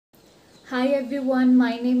Hi everyone,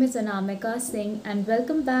 my name is Anamika Singh and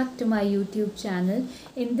welcome back to my YouTube channel.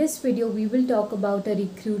 In this video, we will talk about a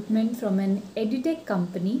recruitment from an edutech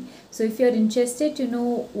company. So if you're interested to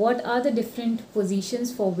know what are the different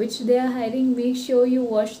positions for which they are hiring, make sure you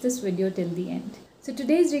watch this video till the end. So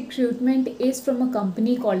today's recruitment is from a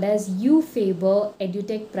company called as ufaber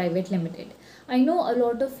edutech private limited. I know a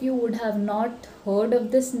lot of you would have not heard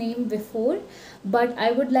of this name before, but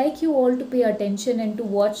I would like you all to pay attention and to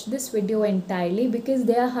watch this video entirely because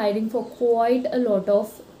they are hiring for quite a lot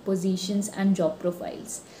of positions and job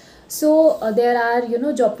profiles. So there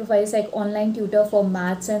are job profiles like online tutor for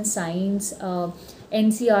maths and science,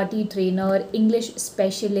 NCRT trainer, English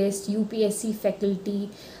specialist, UPSC faculty,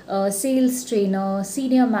 sales trainer,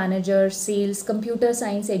 senior manager, sales, computer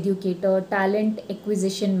science educator, talent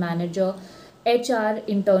acquisition manager, HR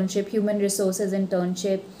internship, human resources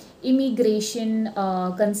internship, immigration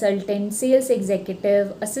consultant, sales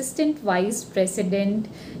executive, assistant vice president,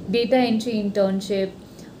 data entry internship,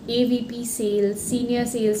 AVP sales, senior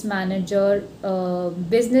sales manager,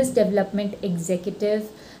 business development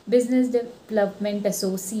executive, business development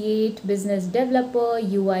associate, business developer,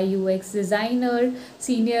 UI UX designer,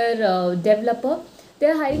 senior developer.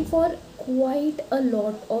 They're hiring for quite a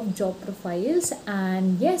lot of job profiles,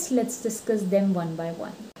 and yes, let's discuss them one by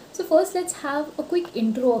one. So first, let's have a quick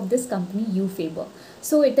intro of this company, ufaber.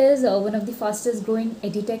 So it is one of the fastest growing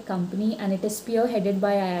edtech company, and it is spearheaded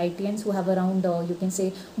by IITians who have around you can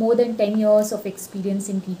say more than 10 years of experience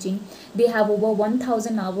in teaching. They have over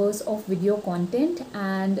 1000 hours of video content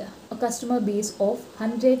and a customer base of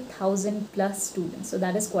 100,000 plus students. So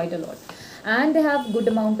that is quite a lot, and they have good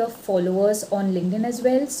amount of followers on LinkedIn as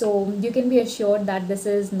well. So you can be assured that this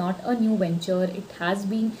is not a new venture. It has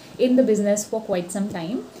been in the business for quite some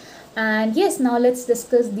time. And yes, now let's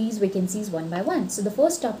discuss these vacancies one by one. So the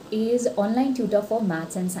first up is online tutor for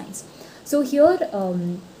maths and science. So here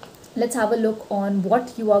let's have a look on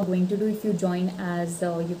what you are going to do if you join as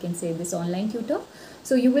you can say this online tutor.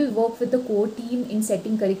 So you will work with the core team in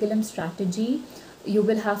setting curriculum strategy. You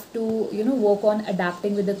will have to work on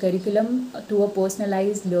adapting with the curriculum to a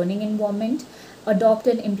personalized learning environment, adopt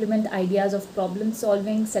and implement ideas of problem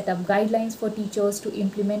solving, set up guidelines for teachers to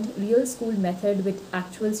implement real school method with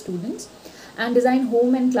actual students, and design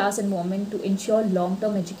home and class environment to ensure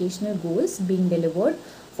long-term educational goals being delivered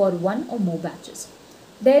for one or more batches.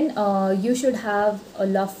 Then you should have a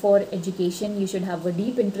love for education. You should have a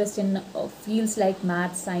deep interest in fields like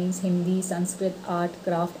math, science, Hindi, Sanskrit, art,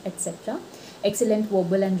 craft, etc. Excellent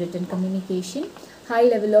verbal and written communication, high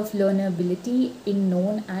level of learnability in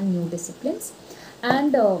known and new disciplines,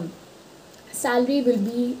 and salary will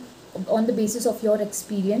be on the basis of your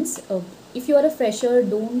experience. If you are a fresher,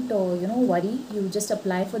 don't worry. You just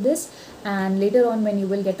apply for this, and later on when you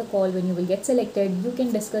will get a call, when you will get selected, you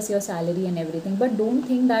can discuss your salary and everything. But don't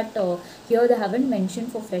think that here they haven't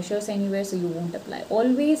mentioned for freshers anywhere, so you won't apply.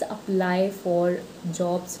 Always apply for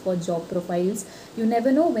jobs, for job profiles. You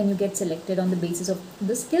never know when you get selected on the basis of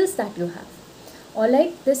the skills that you have.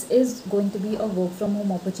 Alright, this is going to be a work from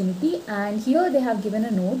home opportunity, and here they have given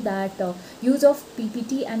a note that use of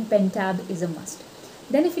PPT and pen tab is a must.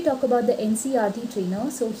 Then if we talk about the NCRT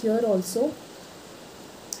trainer, so here also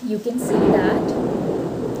you can see that,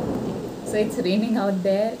 so it's raining out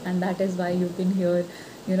there, and that is why you can hear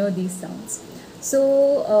these sounds.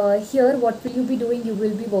 So here what will you be doing? You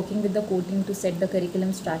will be working with the core team to set the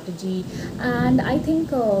curriculum strategy, and I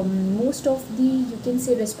think most of the you can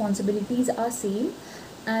say responsibilities are same.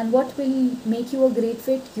 And what will make you a great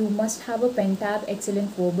fit? You must have a pen tab, excellent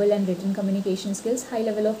verbal and written communication skills, high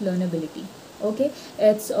level of learnability. Okay,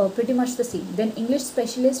 it's pretty much the same. Then English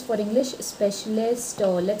specialist. For English specialist,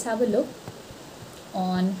 let's have a look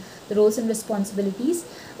on the roles and responsibilities.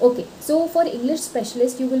 Okay, so for English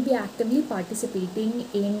specialist, you will be actively participating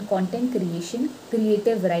in content creation,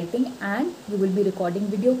 creative writing, and you will be recording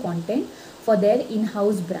video content for their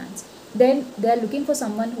in-house brands. Then they are looking for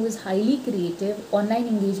someone who is highly creative, online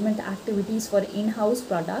engagement activities for in-house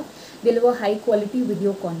product, deliver high quality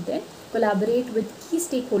video content, collaborate with key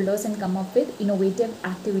stakeholders and come up with innovative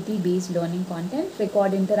activity based learning content,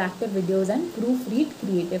 record interactive videos and proofread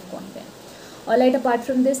creative content. Alright, apart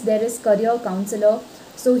from this, there is career counselor.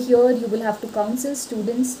 So here you will have to counsel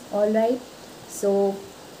students. Alright, so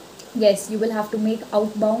yes, you will have to make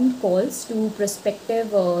outbound calls to prospective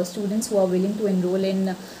students who are willing to enroll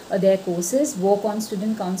in their courses, work on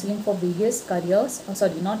student counseling for various careers,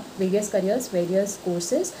 not various careers, various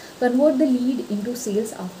courses, convert the lead into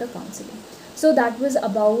sales after counseling. So that was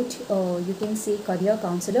about you can say career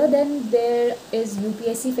counselor. Then there is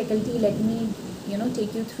UPSC faculty. Let me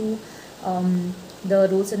take you through the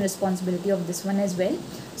roles and responsibility of this one as well.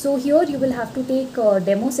 So here you will have to take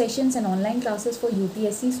demo sessions and online classes for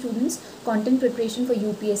UPSC students. Content preparation for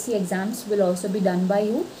UPSC exams will also be done by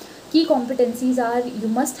you. Key competencies are, you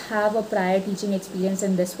must have a prior teaching experience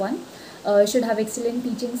in this one. Should have excellent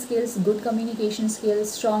teaching skills, good communication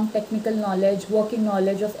skills, strong technical knowledge, working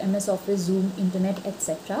knowledge of MS Office, Zoom, Internet,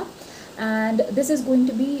 etc. And this is going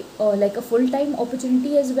to be like a full-time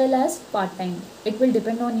opportunity as well as part-time. It will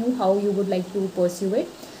depend on you how you would like to pursue it.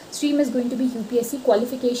 Stream is going to be UPSC.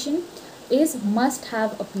 Qualification is must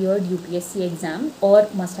have appeared UPSC exam or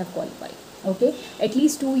must have qualified. Okay, at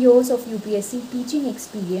least 2 years of UPSC teaching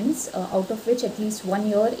experience, out of which at least 1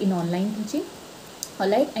 year in online teaching.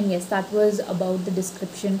 Alright, and yes, that was about the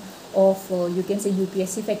description of you can say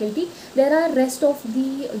UPSC faculty. There are rest of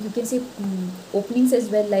the you can say openings as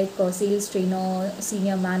well, like sales trainer,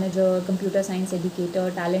 senior manager, computer science educator,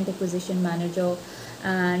 talent acquisition manager,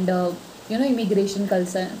 and immigration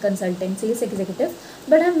consultant, sales executive.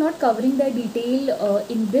 But I'm not covering the detail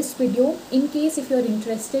in this video. In case if you're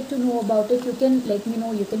interested to know about it, you can let me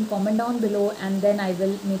know. You can comment down below, and then I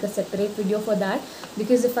will make a separate video for that,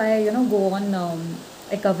 because if I go on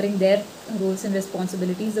covering their roles and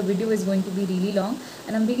responsibilities, the video is going to be really long,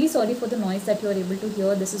 and I'm really sorry for the noise that you are able to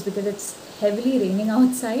hear. This is because it's heavily raining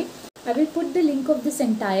outside. I will put the link of this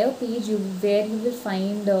entire page where you will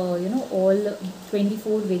find all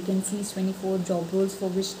 24 vacancies, 24 job roles for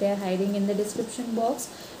which they are hiring in the description box.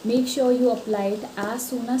 Make sure you apply it as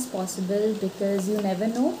soon as possible, because you never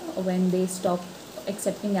know when they stop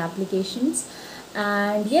accepting applications.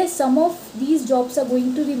 And yes, some of these jobs are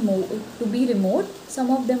going to be remote, some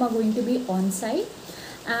of them are going to be on site,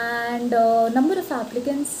 and number of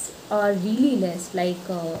applicants are really less. Like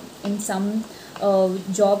in some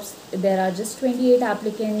jobs there are just 28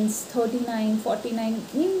 applicants, 39, 49,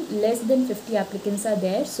 less than 50 applicants are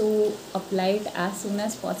there. So apply it as soon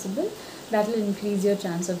as possible. That will increase your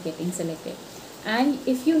chance of getting selected. And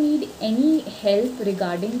if you need any help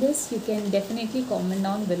regarding this, you can definitely comment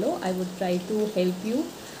down below. I would try to help you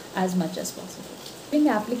as much as possible. During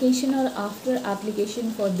application or after application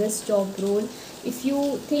for this job role, if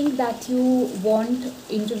you think that you want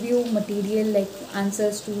interview material, like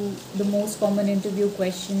answers to the most common interview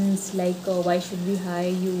questions, like why should we hire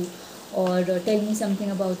you, or tell me something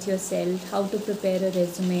about yourself, how to prepare a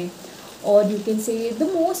resume, or you can say the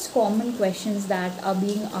most common questions that are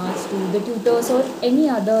being asked to the tutors or any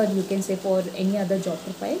other, you can say for any other job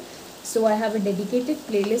profile. So I have a dedicated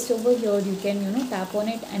playlist over here. You can tap on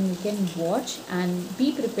it and you can watch and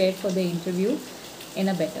be prepared for the interview in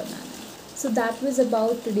a better manner. So that was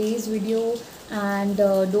about today's video, and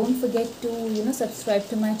don't forget to subscribe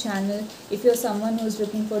to my channel. If you're someone who's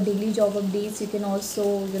looking for daily job updates, you can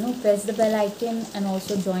also press the bell icon and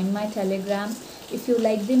also join my Telegram. If you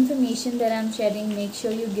like the information that I'm sharing, make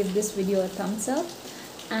sure you give this video a thumbs up.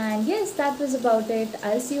 And yes, that was about it.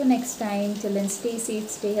 I'll see you next time. Till then, stay safe,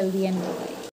 stay healthy, and bye-bye.